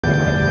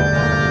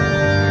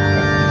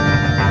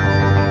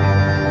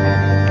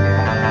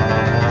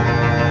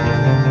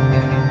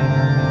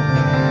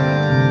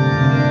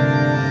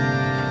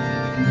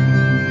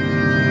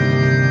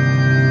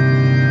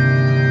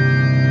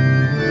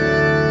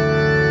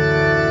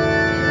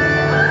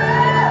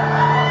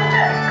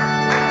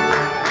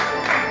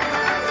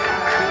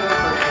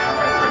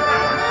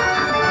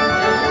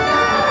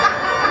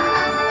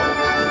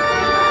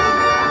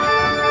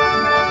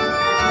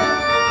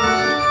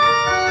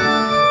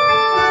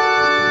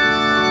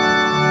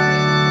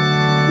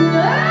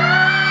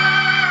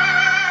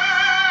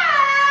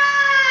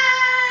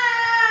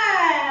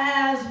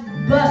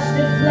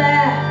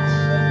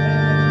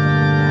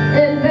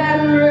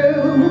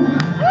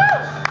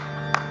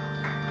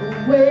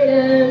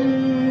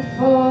waiting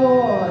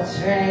for a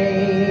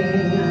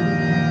train,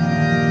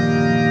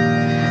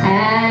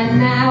 and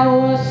now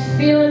what's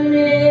feeling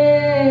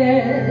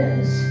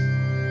is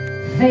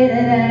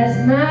faded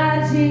as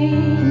my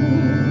dreams.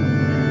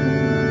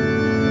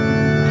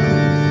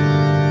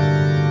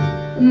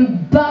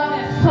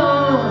 Bobby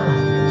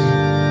found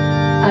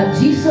a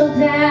diesel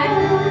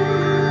down,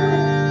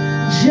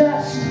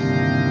 just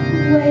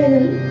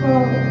waiting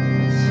for a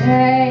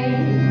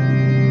train,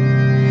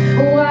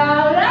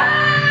 while I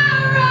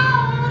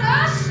rode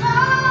a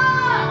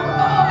slow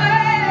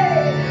way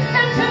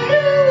into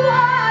New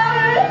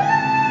Orleans.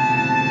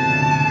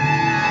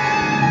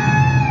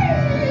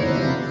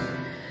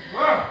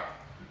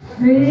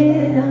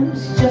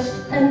 Freedom's just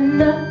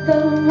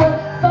another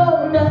word for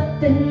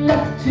nothing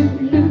left to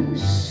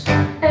lose,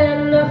 and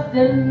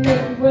nothing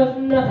ain't worth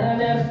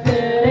nothing if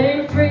it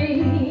ain't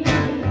free.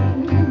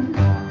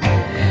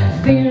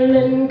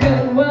 Feeling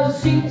good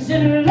was easy,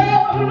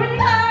 Lord, when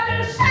I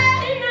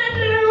decided to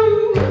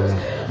lose.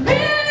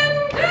 Feeling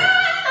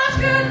good was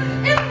good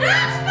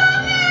enough for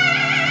me,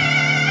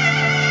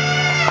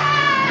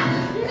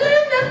 good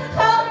enough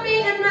for me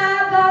and my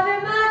Bobby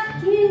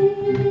McGee.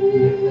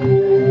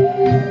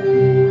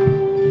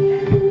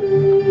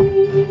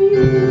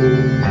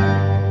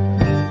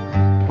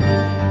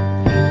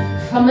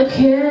 From the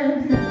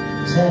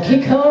Kentucky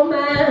coal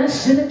mines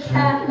to the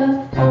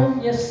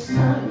California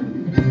sun,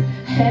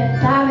 had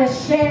Bobby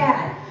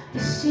shared the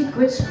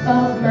secrets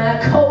of my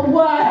cold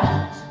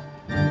water.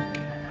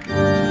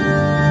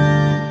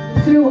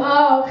 Through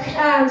all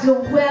kinds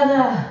of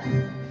weather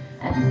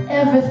and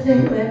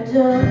everything we've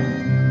done,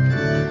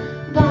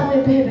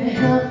 Bobby, baby,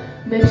 help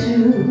me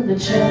to the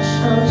church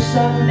on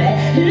Sunday.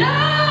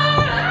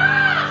 Lord,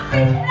 I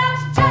think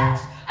that's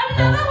just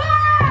another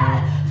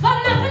word for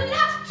nothing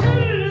left to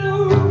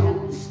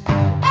lose,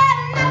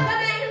 and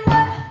nothing ain't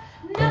worth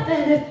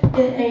nothing if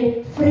it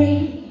ain't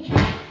free.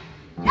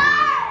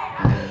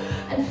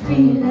 And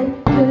feeling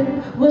good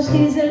was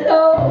easy,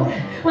 Lord,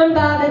 when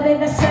Bobby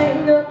baby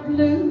sang the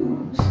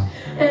blues,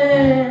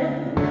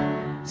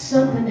 and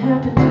something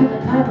happened to the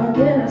pipe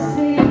organ, I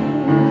see.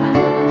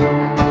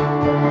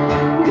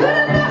 Good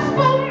enough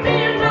for me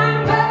and my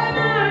Bobby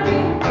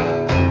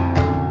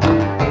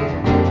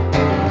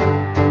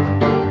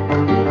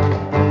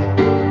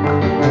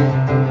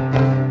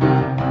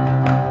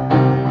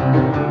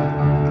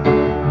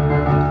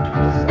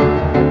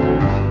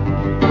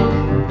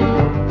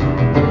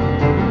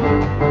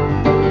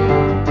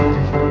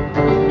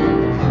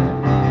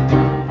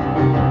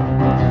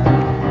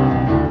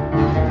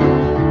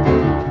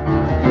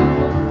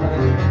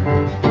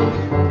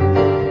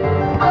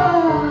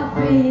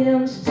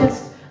Freedom's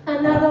just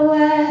another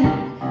word,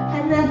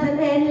 and nothing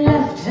ain't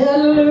left to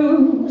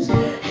lose,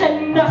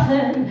 and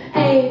nothing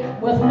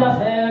ain't worth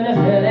nothing